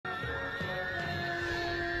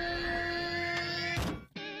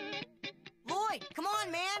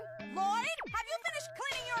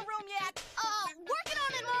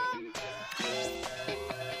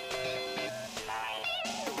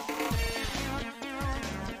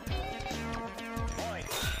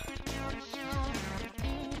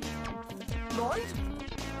Lloyd?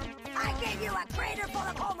 I gave you a crater full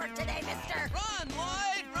of homework today, mister! Run,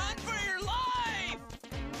 Lloyd! Run for your life!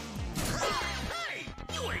 Hey!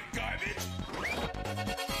 You ain't garbage!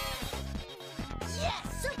 Yes,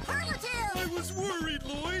 superlative! I was worried,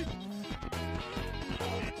 Lloyd!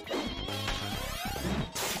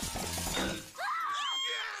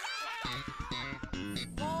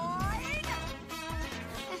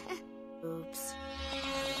 Oops.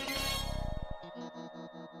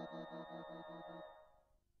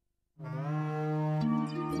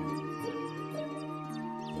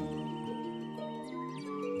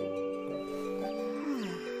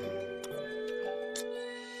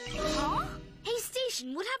 Huh? Hey,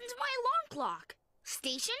 Station, what happened to my alarm clock?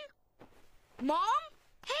 Station? Mom?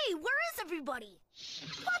 Hey, where is everybody?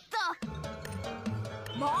 What the?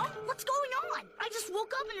 Mom? What's going on? I just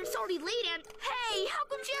woke up and it's already late and... Hey, how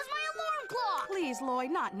come she has my alarm clock? Please,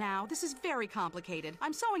 Lloyd, not now. This is very complicated.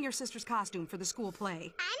 I'm sewing your sister's costume for the school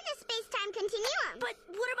play. I'm the space-time continuum. But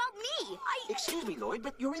what about me? Excuse me, Lloyd,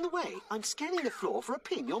 but you're in the way. I'm scanning the floor for a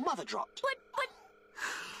pin your mother dropped. But...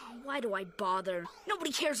 Why do I bother?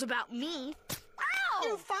 Nobody cares about me. Ow!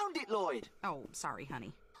 You found it, Lloyd. Oh, sorry,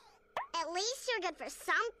 honey. At least you're good for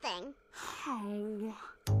something. Oh...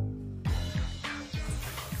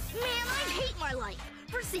 Man, I hate my life.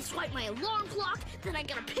 First they swipe my alarm clock, then I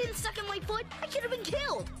got a pin stuck in my foot. I could have been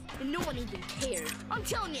killed. And no one even cared. I'm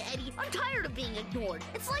telling you, Eddie, I'm tired of being ignored.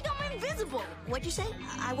 It's like I'm invisible. What'd you say?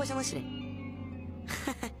 I wasn't listening.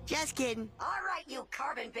 Just kidding. All right, you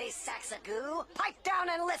carbon-based sacks of goo. Pipe down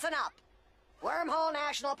and listen up. Wormhole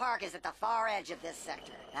National Park is at the far edge of this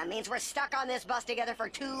sector. That means we're stuck on this bus together for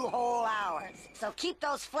 2 whole hours. So keep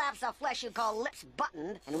those flaps of flesh you call lips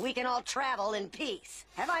buttoned, and we can all travel in peace.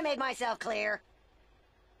 Have I made myself clear?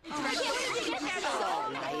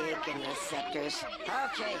 Oh, my aching receptors.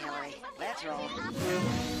 Okay, Hillary, let's roll.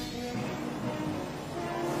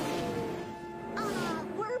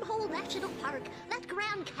 Wormhole National Park, that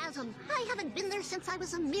grand chasm. I haven't been there since I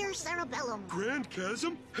was a mere cerebellum. Grand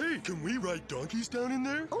Chasm? Hey, can we ride donkeys down in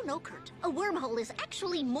there? Oh, no, Kurt. A wormhole is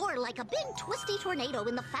actually more like a big twisty tornado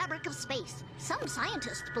in the fabric of space. Some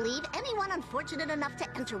scientists believe anyone unfortunate enough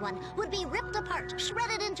to enter one would be ripped apart,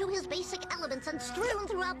 shredded into his basic elements, and strewn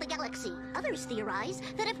throughout the galaxy. Others theorize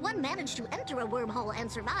that if one managed to enter a wormhole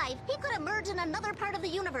and survive, he could emerge in another part of the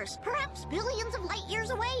universe, perhaps billions of light years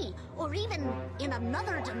away, or even in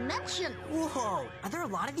another dimension. Whoa, are there a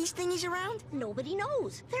lot of these thingies around? Nobody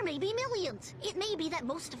knows. There may be millions. It may be that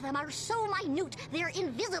most of them are so minute, they're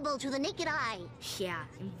invisible to the naked eye. Yeah,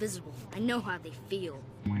 invisible. I know how they feel.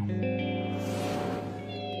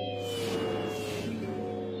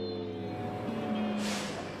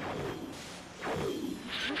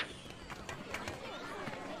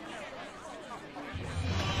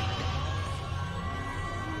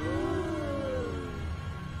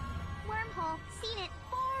 Wormhole, seen it.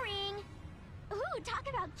 Boring. Ooh, talk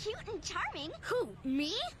about cute and charming. Who,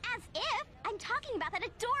 me? As if. I'm talking about that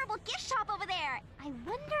adorable gift shop over there. I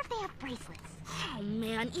wonder if they have bracelets. Oh,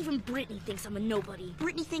 man, even Brittany thinks I'm a nobody.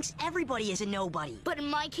 Brittany thinks everybody is a nobody. But in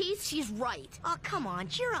my case, she's right. Oh, come on,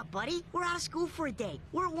 cheer up, buddy. We're out of school for a day.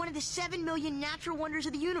 We're at one of the 7 million natural wonders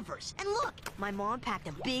of the universe. And look, my mom packed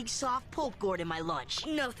a big, soft pulp gourd in my lunch.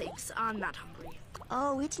 No thanks, I'm not hungry.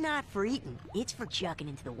 Oh, it's not for eating. It's for chucking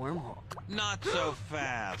into the wormhole. Not so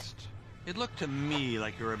fast. It looked to me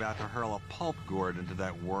like you were about to hurl a pulp gourd into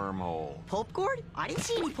that wormhole. Pulp gourd? I didn't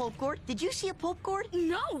see any pulp gourd. Did you see a pulp gourd?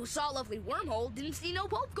 No, saw a lovely wormhole, didn't see no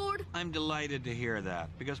pulp gourd. I'm delighted to hear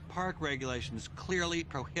that, because park regulations clearly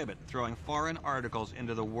prohibit throwing foreign articles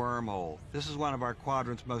into the wormhole. This is one of our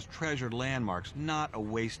quadrant's most treasured landmarks, not a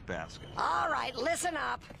wastebasket. All right, listen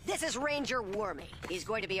up. This is Ranger Wormy. He's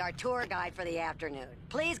going to be our tour guide for the afternoon.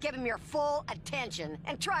 Please give him your full attention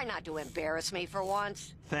and try not to embarrass me for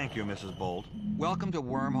once. Thank you, Mrs. Bolt. Welcome to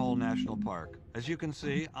Wormhole National Park. As you can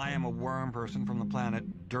see, I am a worm person from the planet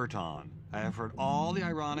Dirton. I have heard all the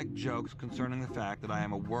ironic jokes concerning the fact that I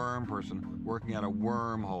am a worm person working at a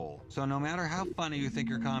wormhole. So no matter how funny you think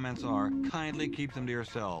your comments are, kindly keep them to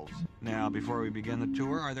yourselves. Now, before we begin the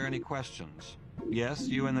tour, are there any questions? Yes,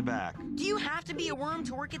 you in the back. Do you have to be a worm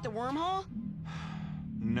to work at the wormhole?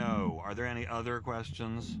 No. Are there any other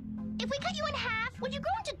questions? If we cut you in half, would you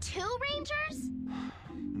grow into 2 rangers?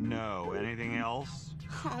 No. Anything else?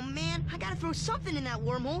 Oh, man, I gotta throw something in that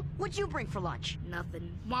wormhole. What'd you bring for lunch?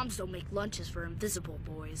 Nothing. Moms don't make lunches for invisible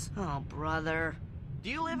boys. Oh, brother. Do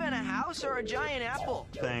you live in a house or a giant apple?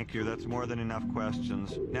 Thank you. That's more than enough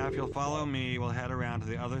questions. Now, if you'll follow me, we'll head around to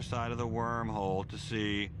the other side of the wormhole to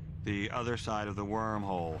see the other side of the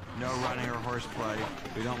wormhole. No running or horseplay.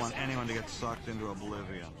 We don't want anyone to get sucked into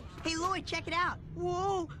oblivion. Hey, Lloyd, check it out.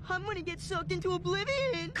 Whoa, I'm gonna get sucked into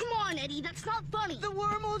oblivion. Come on, Eddie, that's not funny. The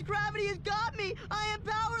wormhole's gravity has got me. I am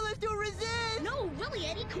powerless to resist. No, really,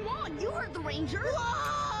 Eddie, come on. You heard the ranger.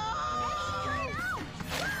 Whoa! Eddie, turn out.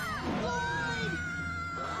 Lloyd!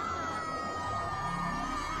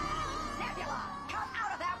 Nebula, come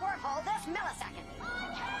out of that wormhole this millisecond.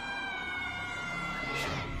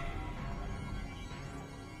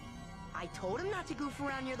 I told him not to goof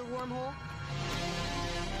around near the wormhole.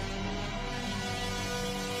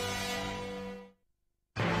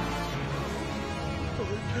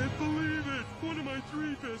 I can't believe it! One of my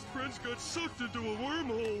 3 best friends got sucked into a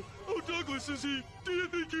wormhole. Oh, Douglas, do you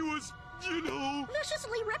think he was, you know...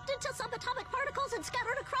 Viciously ripped into subatomic particles and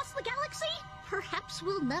scattered across the galaxy? Perhaps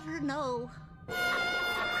we'll never know.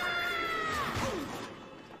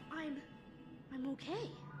 I'm okay.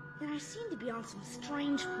 And I seem to be on some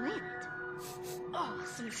strange planet. Oh,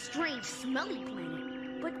 some strange, smelly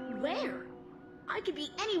planet. But where? I could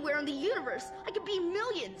be anywhere in the universe. I could be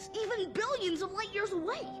millions, even billions of light years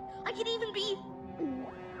away. I could even be in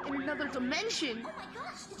another dimension. Oh my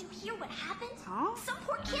gosh, did you hear what happened? Huh? Some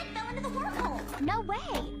poor kid fell into the wormhole. No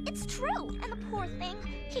way. It's true. And the poor thing,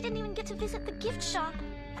 he didn't even get to visit the gift shop.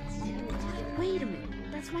 Wait a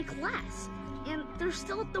minute. That's my class. And they're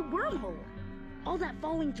still at the wormhole. All that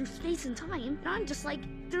falling through space and time, and I'm just like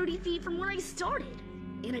 30 feet from where I started.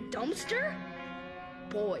 In a dumpster?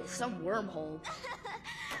 Boy, some wormhole.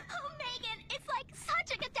 Oh, Megan, it's like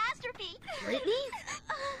such a catastrophe. Brittany?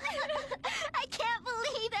 I can't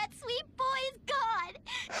believe that sweet boy is gone.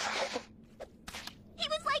 He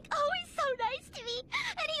was like always so nice to me,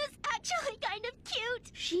 and he was actually kind of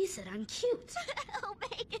cute. She said I'm cute. Oh,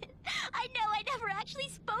 Megan, I know I never actually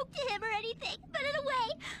spoke to him or anything, but in a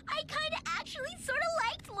way, I kind of actually sort of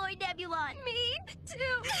liked Lloyd Nebulon. Me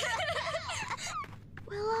too.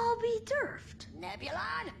 Well, I'll be derfed.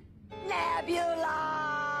 Nebulon?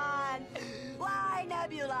 Nebulon! Why,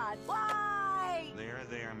 Nebulon? Why?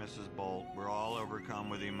 There, Mrs. Bolt. We're all overcome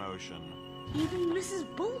with emotion. Even Mrs.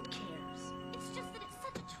 Bolt cares. It's just that it's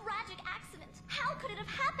such a tragic accident. How could it have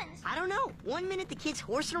happened? I don't know. One minute the kid's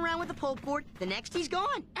horsing around with a pull cord, the next he's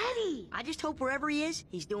gone. Eddie! I just hope wherever he is,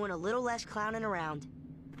 he's doing a little less clowning around.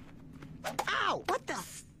 Ow! What the?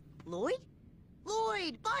 Lloyd?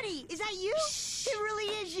 Lloyd, buddy, is that you? Shh. It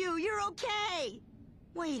really is you. You're okay.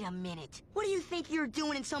 Wait a minute. What do you think you're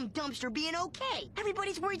doing in some dumpster being okay?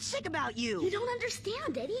 Everybody's worried sick about you. You don't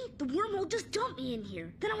understand, Eddie. The wormhole just dumped me in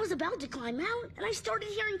here. Then I was about to climb out, and I started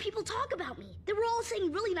hearing people talk about me. They were all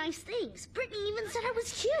saying really nice things. Brittany even said I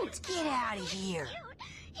was cute. Get out of here. Cute.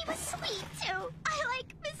 He was sweet, too. I,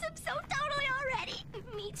 miss him so totally already.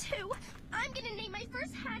 Me, too. I'm gonna name my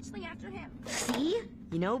first hatchling after him. See?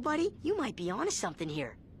 You know, buddy, you might be onto something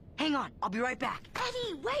here. Hang on, I'll be right back.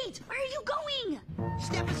 Eddie, wait! Where are you going?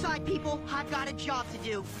 Step aside, people. I've got a job to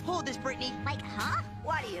do. Hold this, Brittany. Like, huh?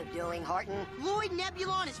 What are you doing, Horton? Lloyd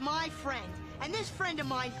Nebulon is my friend, and this friend of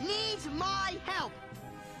mine needs my help.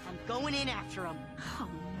 I'm going in after him. Oh,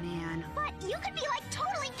 man. But you could be,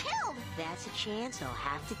 totally killed. That's a chance I'll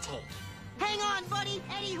have to take. Hang on, buddy.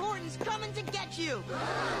 Eddie Horton's coming to get you.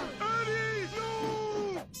 Eddie,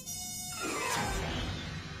 no!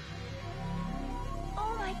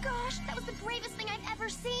 Oh my gosh, that was the bravest thing I've ever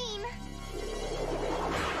seen.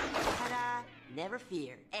 Ta-da. Never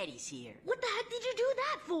fear. Eddie's here. What the heck did you do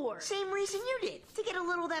that for? Same reason you did. To get a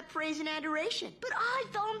little of that praise and adoration. But I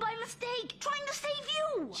fell in by mistake, trying to save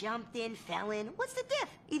you. Jumped in, fell in. What's the diff?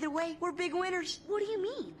 Either way, we're big winners. What do you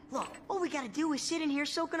mean? Look, all we gotta do is sit in here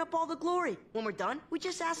soaking up all the glory. When we're done, we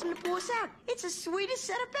just ask them to pull us out. It's the sweetest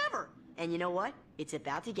setup ever. And you know what? It's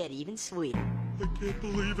about to get even sweeter. I can't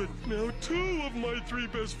believe it. Now 2 of my 3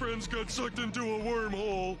 best friends got sucked into a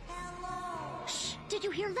wormhole. Shh, did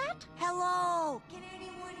you hear that? Hello. Can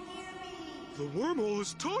anyone hear me? The wormhole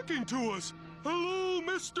is talking to us. Hello,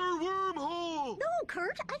 Mr. Wormhole! No,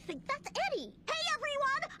 Kurt, I think that's Eddie. Hey,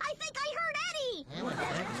 everyone, I think I heard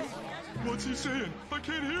Eddie. What's he saying? I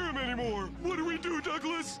can't hear him anymore. What do we do,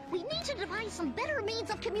 Douglas? We need to devise some better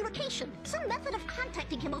means of communication. Some method of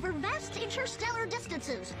contacting him over vast interstellar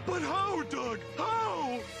distances. But how, Doug?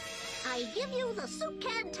 How? I give you the soup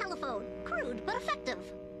can telephone. Crude, but effective.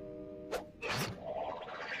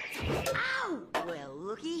 Ow! Well,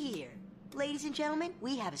 looky here. Ladies and gentlemen,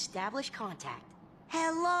 we have established contact.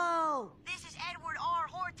 Hello! This is Edward R.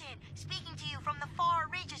 Horton, speaking to you from the far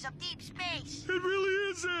reaches of deep space. It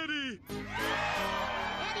really is Eddie!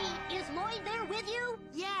 Eddie, is Lloyd there with you?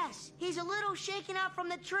 Yes, he's a little shaken up from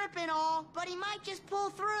the trip and all, but he might just pull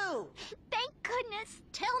through. Thank goodness. goodness.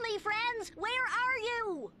 Tell me, friends, where are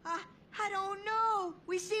you? I don't know.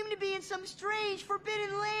 We seem to be in some strange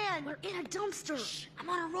forbidden land. We're in a dumpster. Shh, I'm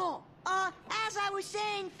on a roll. As I was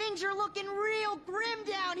saying, things are looking real grim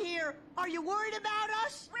down here. Are you worried about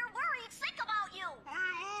us? We're worried sick about you. We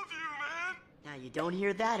love you, man. Now, you don't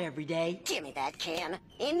hear that every day. Give me that can.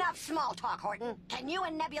 Enough small talk, Horton. Can you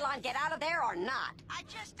and Nebulon get out of there or not? I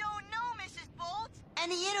just don't know, Mrs. Bolt.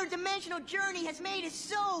 And the interdimensional journey has made us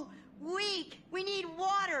so weak. We need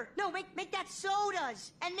water. No, make that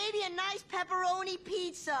sodas. And maybe a nice pepperoni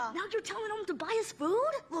pizza. Now you're telling them to buy us food?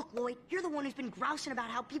 Look, Lloyd, you're the one who's been grousing about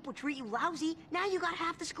how people treat you lousy. Now you got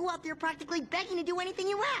half the school out there practically begging to do anything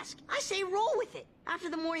you ask. I say roll with it. After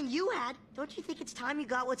the morning you had, don't you think it's time you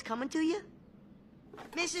got what's coming to you?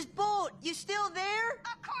 Mrs. Bolt, you still there?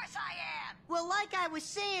 Of course I am! Well, like I was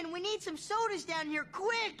saying, we need some sodas down here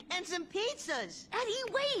quick and some pizzas.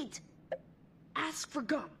 Eddie, wait! Ask for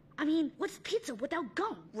gum. I mean, what's pizza without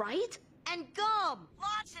gum, right? And gum.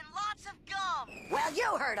 Lots and lots of gum. Well,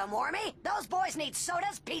 you heard him, Wormy. Those boys need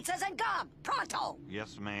sodas, pizzas, and gum. Pronto!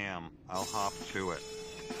 Yes, ma'am. I'll hop to it.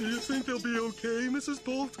 Do you think they'll be okay, Mrs.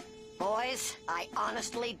 Bolt? Boys, I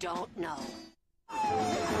honestly don't know.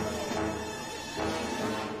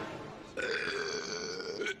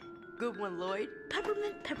 Good one, Lloyd.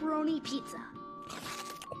 Peppermint pepperoni pizza.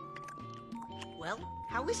 Well,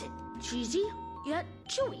 how is it? Cheesy, yet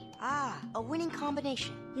chewy. A winning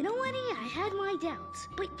combination. You know, Eddie, I had my doubts,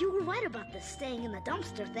 but you were right about this staying in the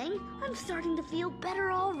dumpster thing. I'm starting to feel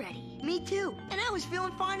better already. Me too. And I was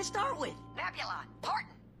feeling fine to start with. Nebulon, Horton,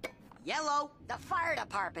 Yellow. the fire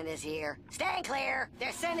department is here. Stand clear.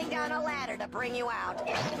 They're sending down a ladder to bring you out.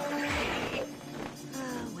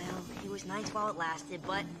 Well, it was nice while it lasted,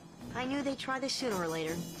 but I knew they'd try this sooner or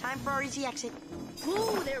later. Time for our easy exit.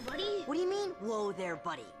 Whoa there, buddy. What do you mean, whoa there,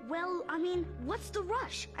 buddy? Well, I mean, what's the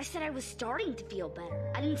rush? I said I was starting to feel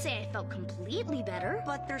better. I didn't say I felt completely better.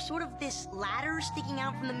 But there's sort of this ladder sticking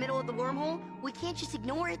out from the middle of the wormhole. We can't just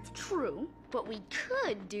ignore it. True, but we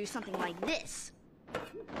could do something like this.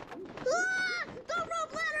 Ah! The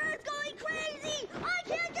rope ladder is going crazy! I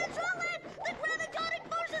can't control it! The gravitonic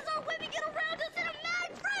forces are whipping it around us in a mad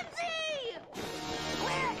frenzy!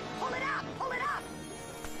 Quick! Pull it up! Pull it up!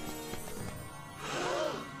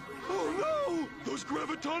 Oh no! Those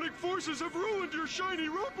gravitonic forces have ruined your shiny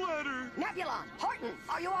rope ladder! Nebulon, Horton,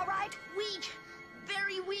 are you all right? Weak.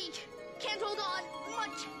 Very weak. Can't hold on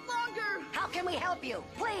much longer. How can we help you?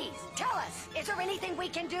 Please, tell us. Is there anything we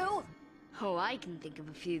can do? Oh, I can think of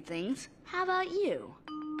a few things. How about you?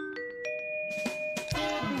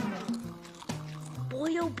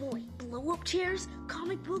 Boy, oh boy. Blow-up chairs,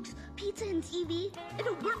 comic books, pizza and TV. And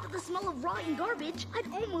a whiff of the smell of rotten garbage.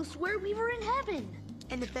 I'd almost swear we were in heaven.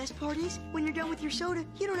 And the best part is, when you're done with your soda,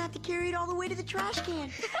 you don't have to carry it all the way to the trash can.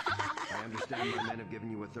 I understand my men have given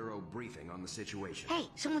you a thorough briefing on the situation. Hey,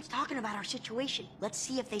 someone's talking about our situation. Let's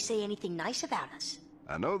see if they say anything nice about us.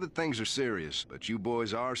 I know that things are serious, but you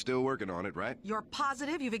boys are still working on it, right? You're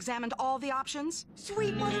positive you've examined all the options?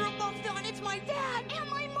 Sweet mother of Buffdon, it's my dad! And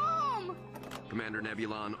my mom! Commander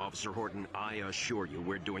Nebulon, Officer Horton, I assure you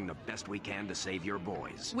we're doing the best we can to save your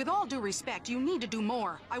boys. With all due respect, you need to do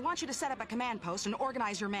more. I want you to set up a command post and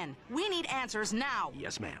organize your men. We need answers now.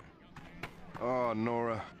 Yes, ma'am. Oh,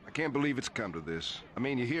 Nora, I can't believe it's come to this. I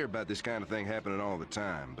mean, you hear about this kind of thing happening all the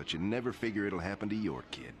time, but you never figure it'll happen to your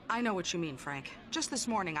kid. I know what you mean, Frank. Just this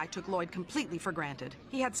morning, I took Lloyd completely for granted.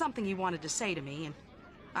 He had something he wanted to say to me, and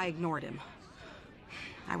I ignored him.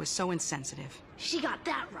 I was so insensitive. She got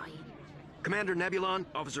that right. Commander Nebulon,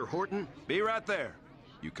 Officer Horton. Be right there.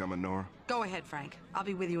 You coming, Nora? Go ahead, Frank. I'll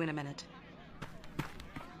be with you in a minute.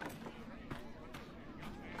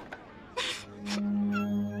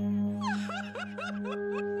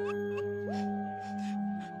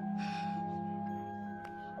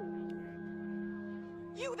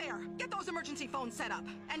 You there! Get those emergency phones set up.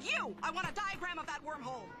 And you! I want a diagram of that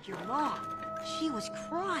wormhole. Your mom, she was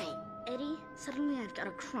crying. Eddie, suddenly I've got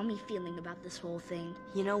a crummy feeling about this whole thing.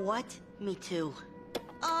 You know what? Me too.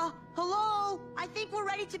 Hello? I think we're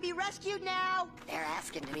ready to be rescued now. They're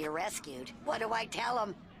asking to be rescued. What do I tell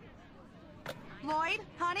them? Lloyd,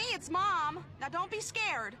 honey, it's Mom. Now don't be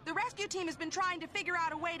scared. The rescue team has been trying to figure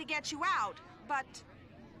out a way to get you out, but...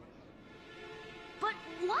 But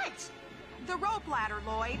what? The rope ladder,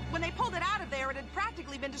 Lloyd. When they pulled it out of there, it had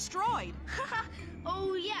practically been destroyed.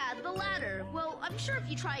 Oh, yeah, the ladder. Well, I'm sure if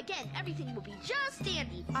you try again, everything will be just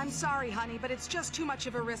dandy. I'm sorry, honey, but it's just too much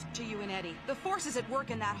of a risk to you and Eddie. The forces at work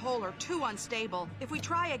in that hole are too unstable. If we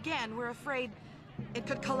try again, we're afraid it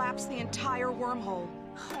could collapse the entire wormhole.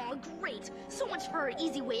 Oh, great. So much for an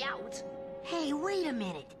easy way out. Hey, wait a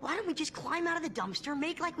minute. Why don't we just climb out of the dumpster,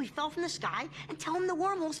 make like we fell from the sky, and tell them the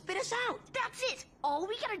wormhole spit us out? That's it! All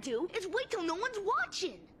we gotta do is wait till no one's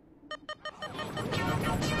watching!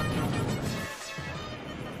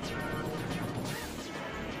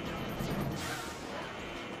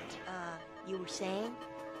 You were saying?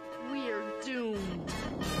 We're doomed.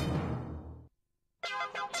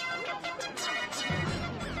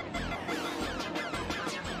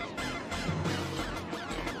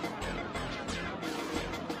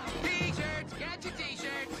 T-shirts! Get your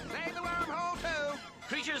T-shirts! Save the wormhole, too!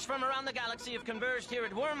 Creatures from around the galaxy have converged here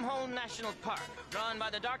at Wormhole National Park, drawn by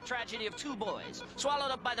the dark tragedy of two boys,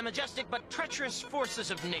 swallowed up by the majestic but treacherous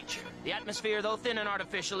forces of nature. The atmosphere, though thin and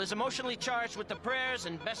artificial, is emotionally charged with the prayers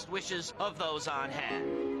and best wishes of those on hand.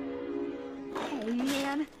 Oh,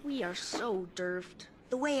 man, we are so derfed.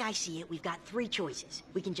 The way I see it, we've got three choices.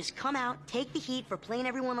 We can just come out, take the heat for playing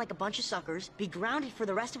everyone like a bunch of suckers, be grounded for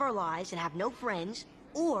the rest of our lives and have no friends,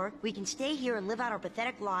 or we can stay here and live out our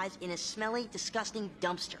pathetic lives in a smelly, disgusting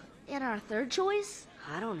dumpster. And our third choice?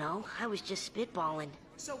 I don't know. I was just spitballing.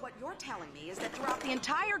 So what you're telling me is that throughout the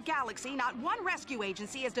entire galaxy, not one rescue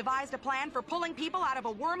agency has devised a plan for pulling people out of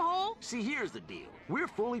a wormhole? See, here's the deal. We're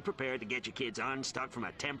fully prepared to get your kids unstuck from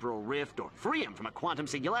a temporal rift or free them from a quantum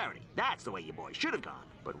singularity. That's the way you boys should have gone.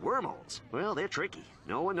 But wormholes, well, they're tricky.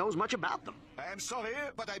 No one knows much about them. I'm sorry,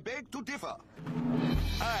 but I beg to differ.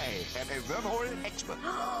 I am a wormhole expert.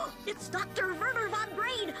 It's Dr. Werner von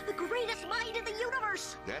Brain, the greatest mind in the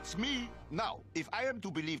universe. That's me. Now, if I am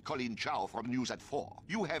to believe Colleen Chow from News at 4,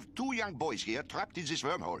 you have two young boys here trapped in this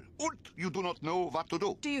wormhole, and you do not know what to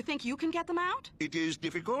do. Do you think you can get them out? It is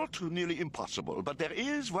difficult, nearly impossible, but there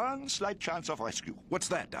is one slight chance of rescue. What's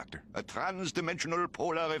that, Doctor? A trans-dimensional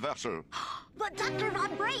polar reversal. But Dr.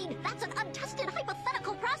 Von Brain, that's an untested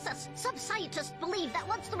hypothetical process. Some scientists believe that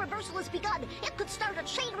once the reversal is begun, it could start a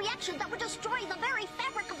chain reaction that would destroy the very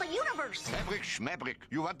fabric of the universe. Fabric schmabric.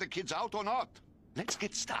 You want the kids out or not? Let's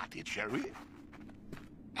get started, shall we?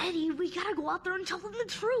 Eddie, we gotta go out there and tell them the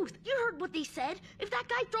truth. You heard what they said. If that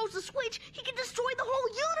guy throws a switch, he can destroy the whole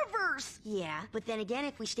universe. Yeah, but then again,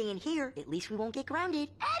 if we stay in here, at least we won't get grounded.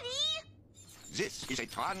 Eddie! This is a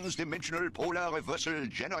trans-dimensional polar reversal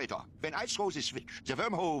generator. When I throw the switch, the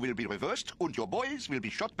wormhole will be reversed, and your boys will be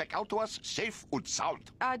shot back out to us, safe and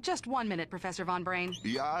sound. Just 1 minute, Professor Von Brain.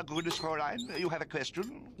 Yeah, goodness, Fräulein, you have a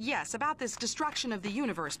question? Yes, about this destruction of the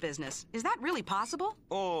universe business. Is that really possible?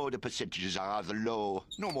 Oh, the percentages are rather low.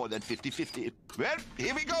 No more than 50-50. Well,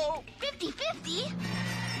 here we go. 50-50?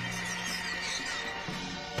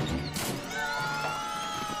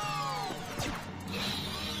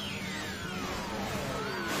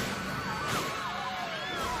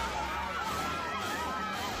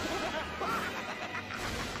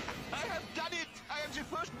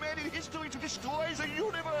 First man in history to destroy the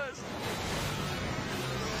universe!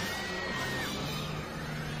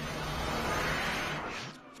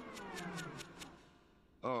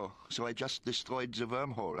 Oh, so I just destroyed the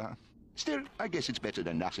wormhole, huh? Still, I guess it's better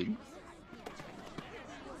than nothing.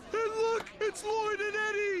 And look! It's Lloyd and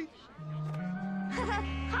Eddie!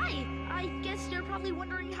 Hi! I guess you're probably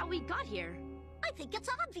wondering how we got here. I think it's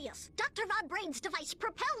obvious. Dr. Von Brain's device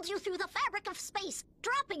propelled you through the fabric of space,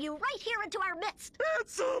 dropping you right here into our midst.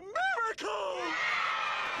 It's a miracle!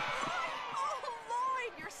 Oh,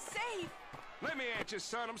 Lloyd, you're safe! Let me at you,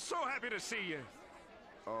 son. I'm so happy to see you.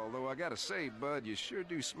 Although I gotta say, Bud, you sure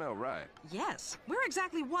do smell ripe. Yes. Where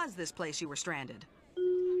exactly was this place you were stranded?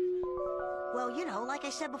 Well, you know, like I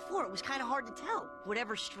said before, it was kind of hard to tell.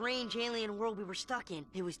 Whatever strange alien world we were stuck in,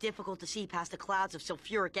 it was difficult to see past the clouds of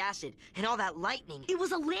sulfuric acid and all that lightning. It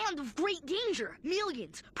was a land of great danger,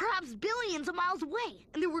 millions, perhaps billions of miles away.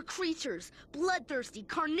 And there were creatures, bloodthirsty,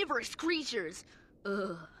 carnivorous creatures.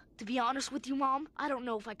 Ugh. To be honest with you, Mom, I don't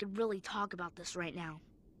know if I could really talk about this right now.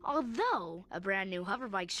 Although, a brand new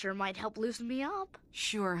hoverbike sure might help loosen me up.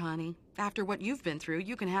 Sure, honey. After what you've been through,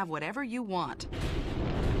 you can have whatever you want.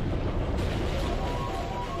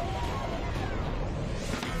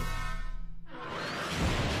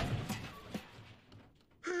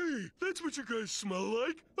 Hey, that's what you guys smell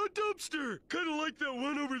like. A dumpster. Kind of like that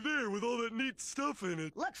one over there with all that neat stuff in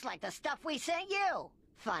it. Looks like the stuff we sent you.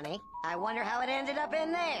 Funny. I wonder how it ended up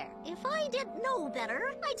in there. If I didn't know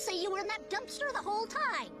better, I'd say you were in that dumpster the whole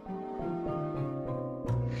time.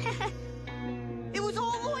 It was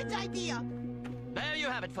all Lloyd's idea. There you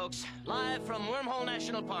have it, folks. Live from Wormhole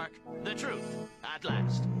National Park. The truth, at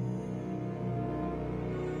last.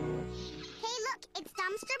 Hey, look, it's Dom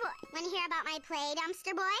Dumpster Boy. Want to hear about my play,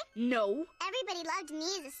 Dumpster Boy? No. Everybody loved me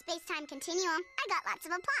as a space-time continuum. I got lots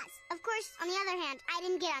of applause. Of course, on the other hand, I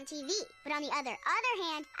didn't get on TV. But on the other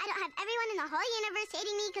hand, I don't have everyone in the whole universe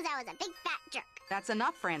hating me because I was a big fat jerk. That's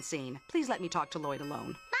enough, Francine. Please let me talk to Lloyd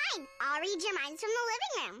alone. Fine. I'll read your minds from the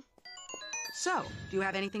living room. So, do you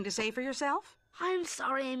have anything to say for yourself? I'm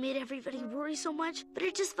sorry I made everybody worry so much, but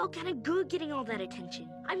it just felt kind of good getting all that attention.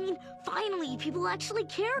 I mean, finally, people actually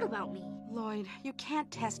cared about me. Lloyd, you can't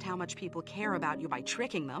test how much people care about you by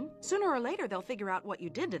tricking them. Sooner or later, they'll figure out what you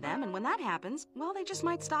did to them, and when that happens, well, they just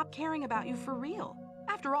might stop caring about you for real.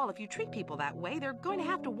 After all, if you treat people that way, they're going to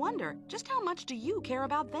have to wonder, just how much do you care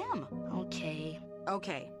about them? Okay.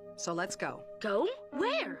 Okay, so let's go. Go?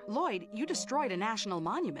 Where? Lloyd, you destroyed a national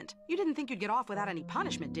monument. You didn't think you'd get off without any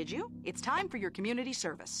punishment, did you? It's time for your community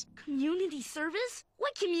service. Community service?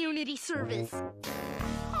 What community service?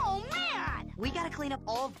 Oh, man! We gotta clean up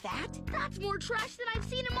all that? That's more trash than I've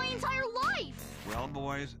seen in my entire life! Well,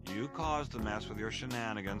 boys, you caused the mess with your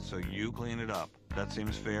shenanigans, so you clean it up. That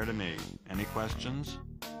seems fair to me. Any questions?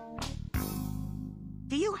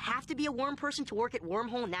 Do you have to be a worm person to work at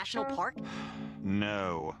Wormhole National Park?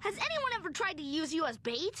 No. Has anyone ever tried to use you as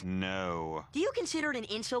bait? No. Do you consider it an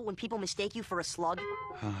insult when people mistake you for a slug?